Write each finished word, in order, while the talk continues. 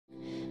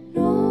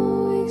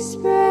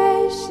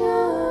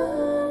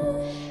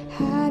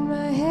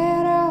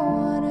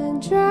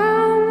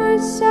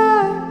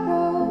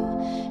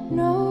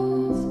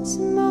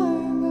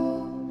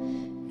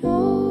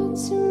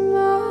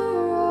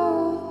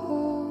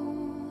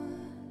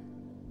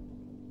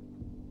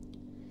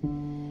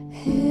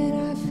And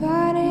I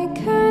find it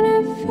kind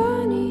of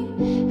funny,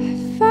 I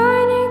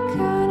find it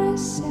kind of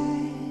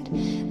sad.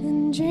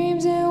 The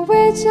dreams in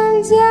which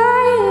I'm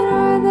dying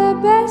are the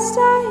best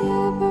I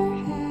ever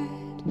had.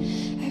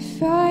 I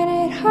find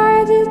it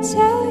hard to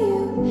tell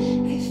you,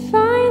 I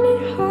find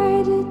it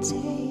hard to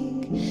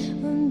take.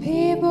 When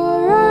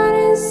people run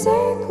in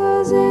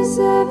circles, it's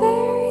a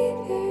very,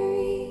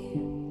 very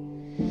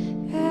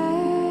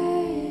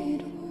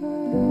bad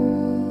world.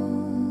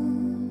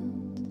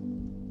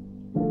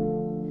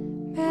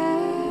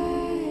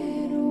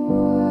 Bad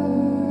world.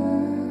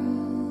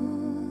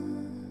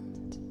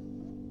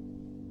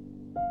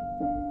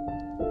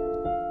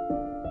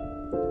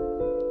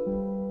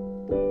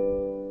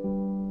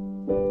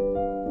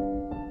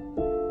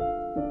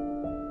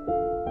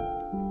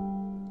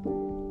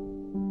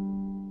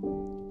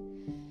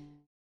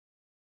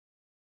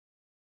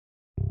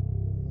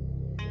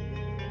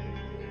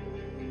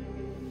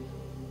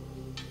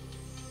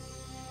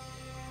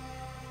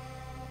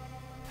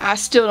 I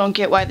still don't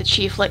get why the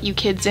chief let you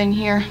kids in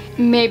here.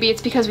 Maybe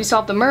it's because we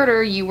solved the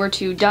murder you were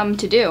too dumb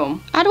to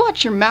do. I'd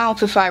watch your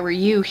mouth if I were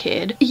you,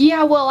 kid.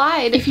 Yeah, well,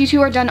 I'd. If you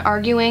two are done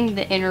arguing,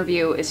 the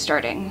interview is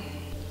starting.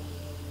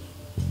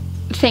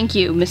 Thank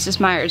you, Mrs.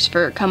 Myers,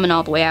 for coming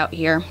all the way out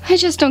here. I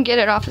just don't get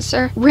it,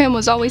 officer. Ram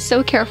was always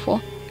so careful.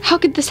 How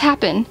could this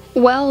happen?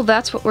 Well,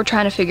 that's what we're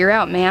trying to figure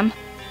out, ma'am.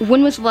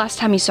 When was the last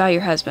time you saw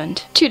your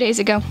husband? 2 days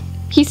ago.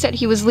 He said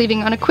he was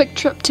leaving on a quick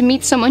trip to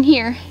meet someone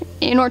here,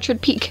 in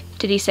Orchard Peak.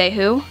 Did he say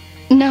who?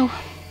 No.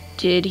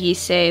 Did he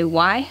say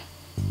why?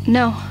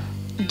 No.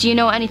 Do you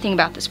know anything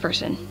about this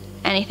person?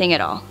 Anything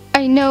at all?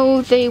 I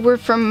know they were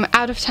from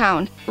out of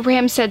town.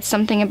 Ram said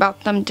something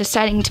about them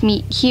deciding to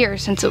meet here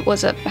since it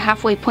was a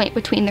halfway point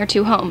between their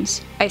two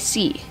homes. I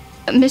see.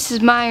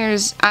 Mrs.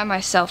 Myers, I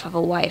myself have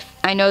a wife.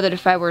 I know that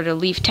if I were to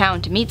leave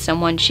town to meet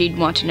someone, she'd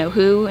want to know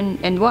who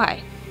and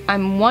why.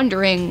 I'm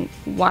wondering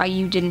why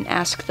you didn't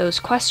ask those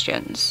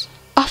questions.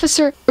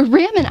 Officer,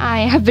 Ram and I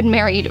have been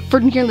married for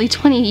nearly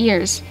 20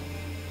 years.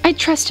 I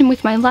trust him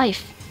with my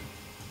life.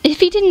 If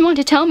he didn't want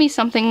to tell me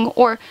something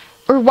or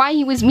why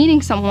he was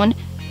meeting someone,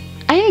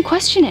 I didn't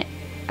question it.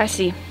 I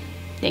see.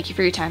 Thank you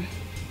for your time.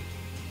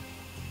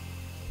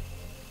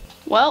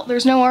 Well,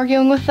 there's no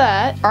arguing with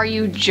that. Are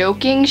you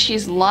joking?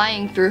 She's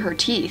lying through her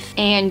teeth.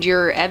 And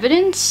your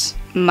evidence?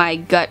 My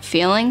gut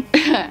feeling?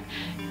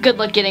 Good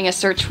luck getting a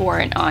search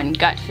warrant on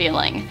gut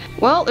feeling.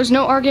 Well, there's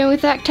no arguing with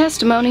that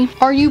testimony.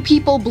 Are you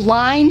people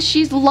blind?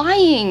 She's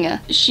lying.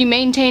 She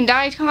maintained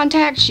eye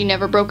contact. She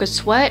never broke a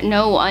sweat.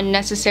 No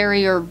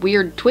unnecessary or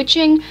weird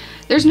twitching.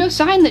 There's no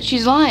sign that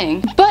she's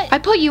lying. But I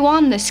put you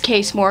on this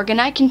case, Morgan.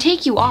 I can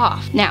take you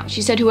off. Now,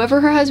 she said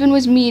whoever her husband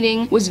was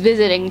meeting was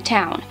visiting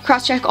town.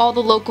 Cross-check all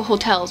the local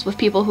hotels with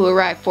people who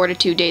arrived 4 to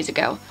 2 days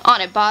ago. On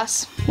it,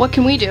 boss. What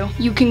can we do?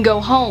 You can go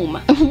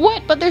home.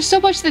 What? But there's so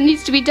much that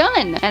needs to be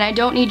done. And I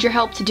don't need your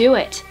help to do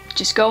it.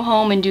 Just go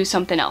home and do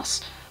something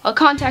else. I'll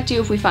contact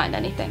you if we find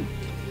anything.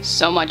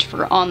 So much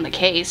for on the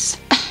case.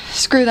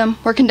 Screw them.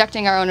 We're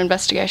conducting our own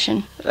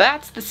investigation.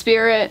 That's the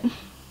spirit.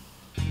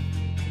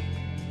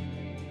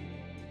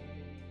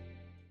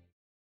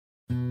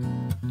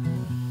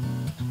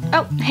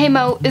 Oh, hey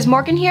Mo, is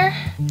Morgan here?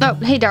 Oh,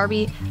 hey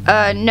Darby.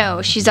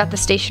 No, she's at the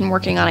station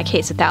working on a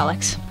case with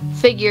Alex.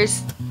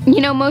 Figures.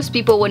 You know, most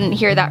people wouldn't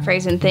hear that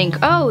phrase and think,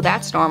 oh,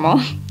 that's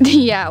normal.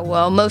 Yeah,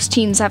 well, most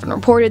teens haven't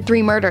reported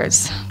 3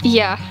 murders.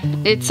 Yeah,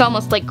 it's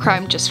almost like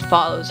crime just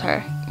follows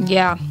her.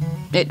 Yeah,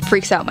 it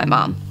freaks out my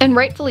mom. And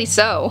rightfully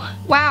so.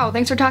 Wow,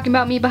 thanks for talking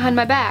about me behind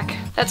my back.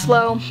 That's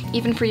low,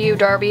 even for you,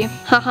 Darby.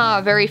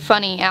 Haha, very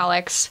funny,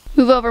 Alex.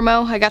 Move over,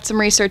 Mo, I got some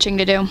researching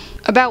to do.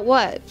 About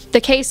what? The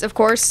case, of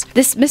course.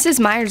 This Mrs.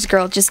 Myers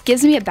girl just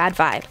gives me a bad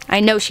vibe. I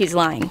know she's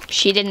lying.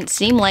 She didn't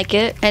seem like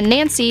it, and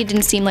Nancy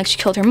didn't seem like she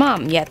killed her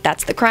mom, yet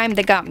that's the crime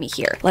that got me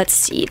here. Let's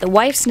see, the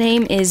wife's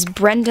name is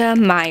Brenda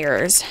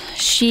Myers.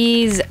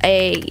 She's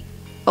a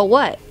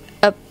what?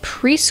 A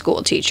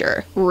preschool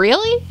teacher.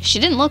 Really? She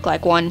didn't look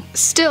like one.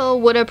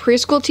 Still, would a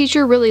preschool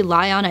teacher really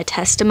lie on a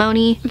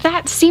testimony?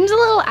 That seems a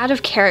little out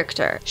of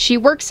character. She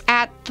works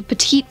at the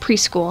Petite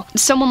Preschool.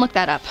 Someone look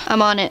that up.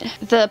 I'm on it.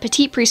 The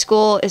Petite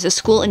Preschool is a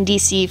school in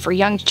DC for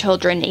young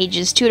children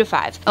ages 2 to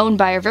 5, owned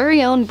by our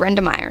very own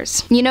Brenda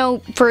Myers. You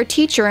know, for a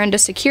teacher and a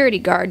security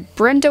guard,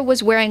 Brenda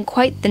was wearing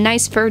quite the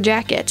nice fur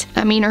jacket.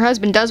 I mean, her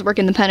husband does work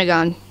in the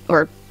Pentagon,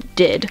 or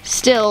did.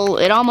 Still,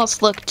 it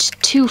almost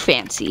looked too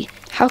fancy.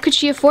 How could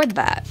she afford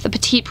that? The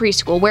Petite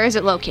Preschool, where is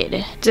it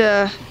located?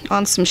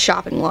 On some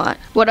shopping lot.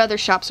 What other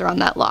shops are on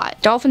that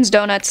lot? Dolphin's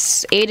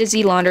Donuts, A to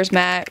Z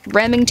Laundromat,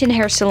 Remington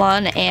Hair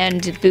Salon,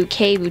 and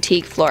Bouquet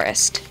Boutique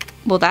Florist.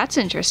 Well, that's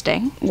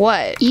interesting.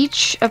 What?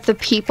 Each of the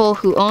people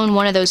who own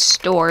one of those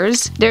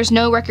stores, there's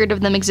no record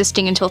of them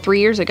existing until 3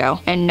 years ago,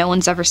 and no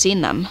one's ever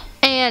seen them.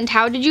 And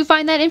how did you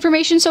find that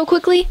information so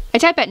quickly? I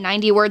type at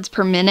 90 words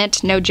per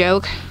minute, no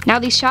joke. Now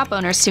these shop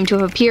owners seem to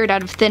have appeared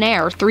out of thin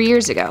air 3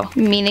 years ago,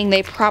 meaning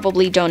they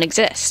probably don't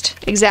exist.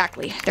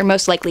 Exactly, they're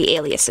most likely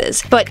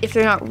aliases. But if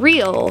they're not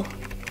real,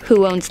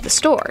 who owns the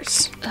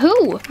stores?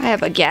 Who? I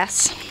have a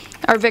guess.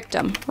 Our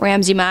victim,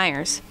 Ramsey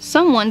Myers.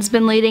 Someone's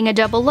been leading a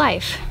double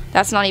life.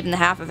 That's not even the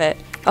half of it.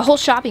 A whole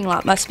shopping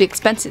lot must be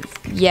expensive,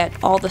 yet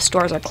all the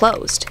stores are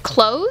closed.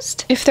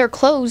 Closed? If they're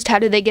closed, how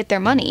do they get their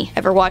money?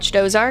 Ever watched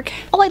Ozark?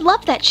 Oh, I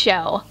love that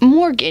show.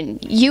 Morgan,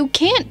 you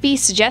can't be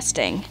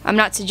suggesting. I'm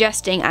not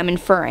suggesting, I'm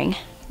inferring.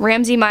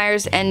 Ramsey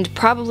Myers, and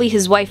probably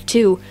his wife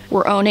too,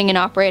 were owning and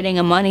operating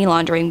a money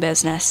laundering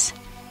business.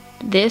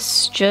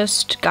 This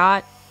just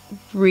got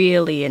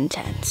really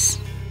intense.